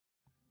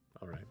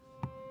All right.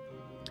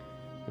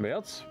 Anybody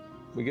else?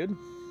 We good?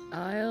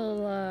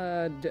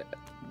 A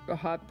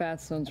hot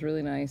bath sounds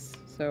really nice.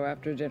 So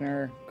after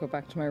dinner, go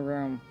back to my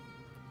room,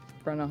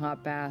 run a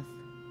hot bath,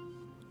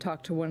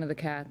 talk to one of the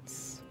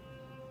cats,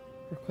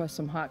 request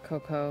some hot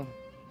cocoa.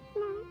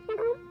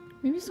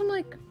 Maybe some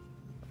like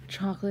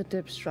chocolate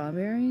dipped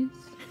strawberries.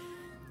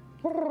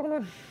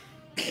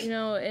 You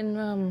know, in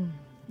a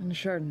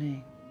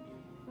Chardonnay.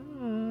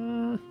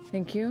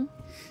 Thank you.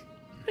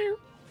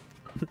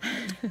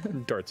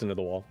 Darts into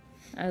the wall.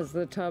 As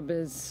the tub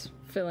is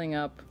filling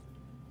up,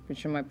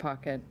 reach in my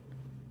pocket,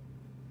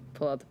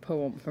 pull out the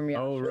poem from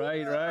Yasha. Oh,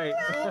 right.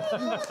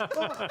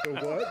 The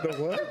what? The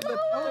what? The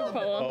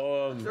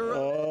poem.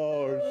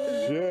 Oh,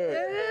 shit.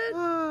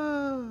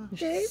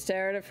 Just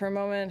stare at it for a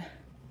moment.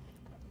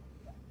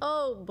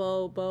 Oh,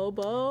 Beau.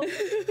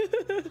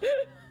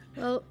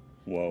 Well,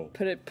 Whoa.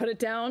 Put it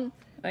down.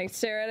 I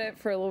stare at it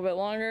for a little bit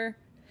longer.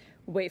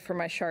 Wait for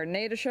my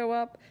Chardonnay to show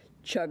up.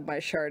 Chug my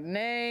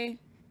Chardonnay.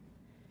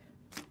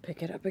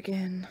 Pick it up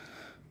again.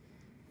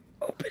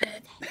 Open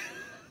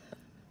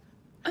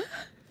it.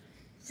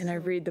 And I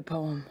read the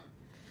poem.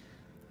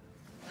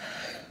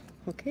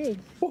 okay.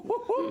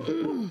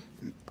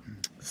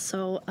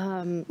 So,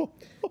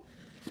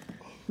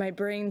 My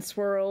brain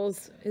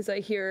swirls as I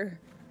hear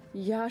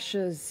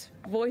Yasha's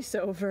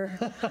voiceover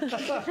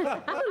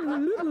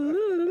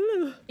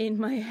in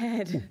my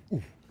head.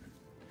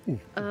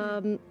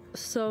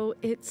 So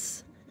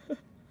it's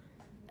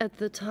at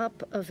the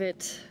top of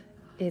it,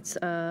 it's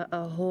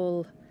a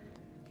whole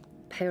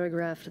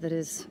paragraph that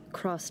is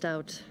crossed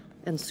out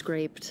and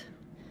scraped.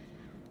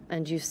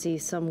 And you see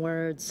some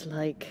words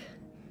like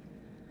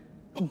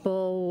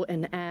bow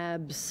and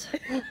abs,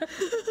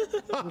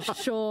 and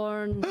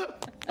shorn,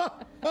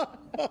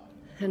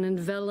 and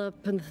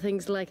envelop, and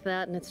things like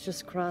that, and it's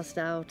just crossed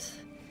out.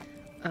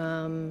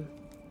 And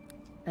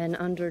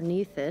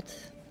underneath it,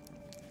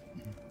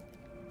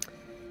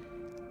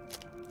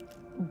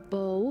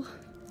 Beau.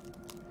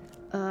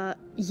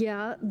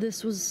 Yeah,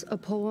 this was a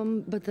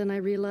poem, but then I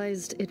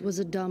realized it was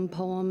a dumb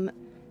poem,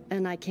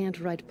 and I can't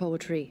write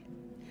poetry.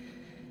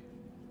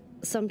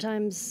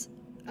 Sometimes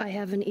I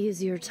have an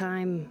easier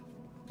time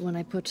when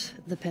I put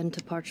the pen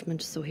to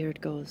parchment, so here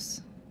it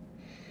goes.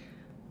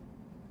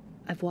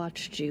 I've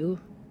watched you.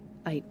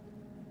 I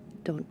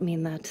don't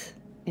mean that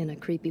in a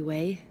creepy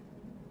way.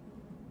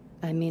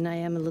 I mean, I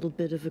am a little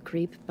bit of a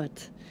creep,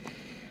 but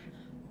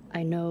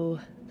I know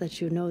that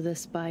you know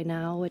this by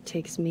now. It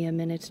takes me a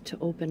minute to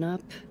open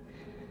up.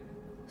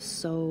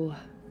 So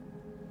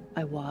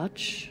I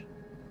watch,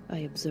 I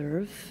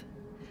observe,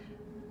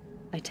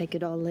 I take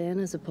it all in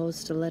as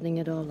opposed to letting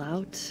it all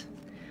out.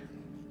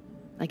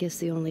 I guess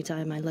the only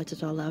time I let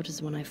it all out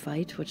is when I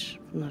fight, which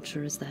I'm not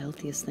sure is the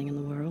healthiest thing in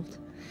the world.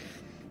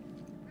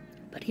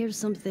 But here's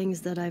some things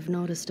that I've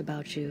noticed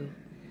about you.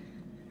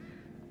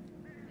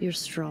 You're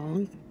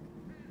strong.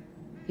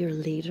 You're a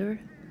leader.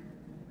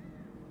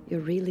 You're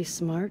really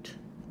smart.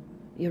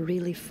 You're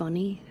really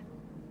funny.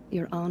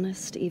 You're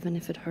honest, even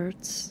if it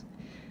hurts.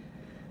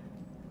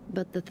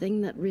 But the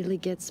thing that really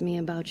gets me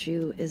about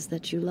you is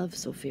that you love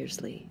so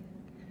fiercely.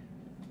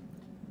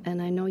 And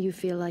I know you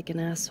feel like an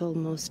asshole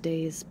most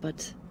days,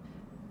 but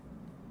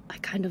I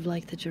kind of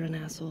like that you're an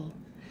asshole.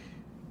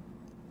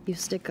 You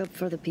stick up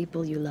for the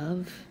people you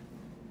love,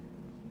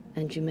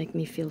 and you make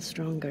me feel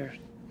stronger.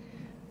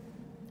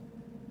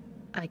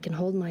 I can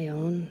hold my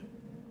own.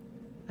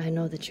 I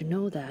know that you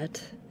know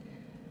that,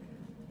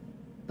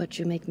 but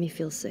you make me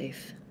feel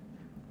safe.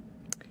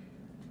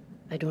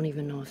 I don't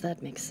even know if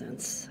that makes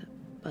sense,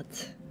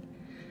 but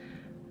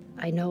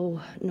I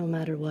know no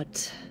matter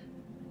what,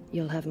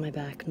 you'll have my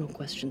back, no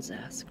questions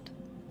asked.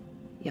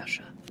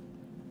 Yasha.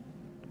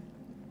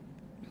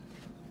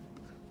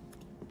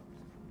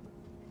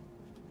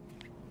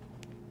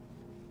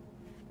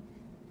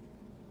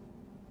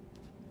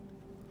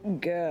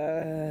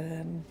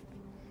 Good.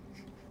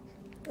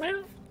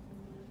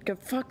 Go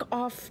fuck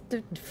off,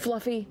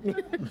 Fluffy.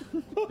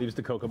 Leaves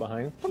the cocoa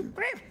behind.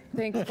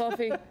 Thanks,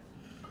 Fluffy.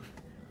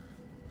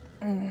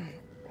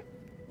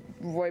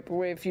 Wipe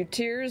away a few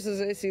tears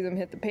as I see them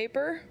hit the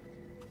paper.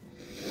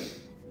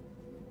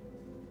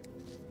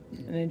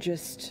 And I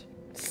just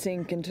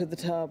sink into the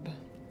tub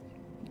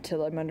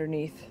until I'm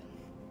underneath.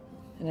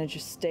 And I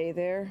just stay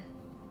there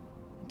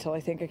until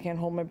I think I can't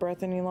hold my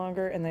breath any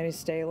longer, and then I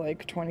stay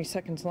like 20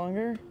 seconds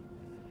longer.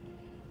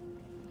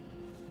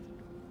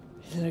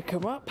 And then I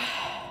come up.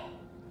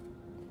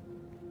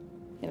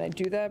 And I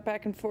do that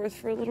back and forth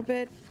for a little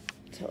bit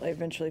until I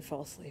eventually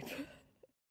fall asleep.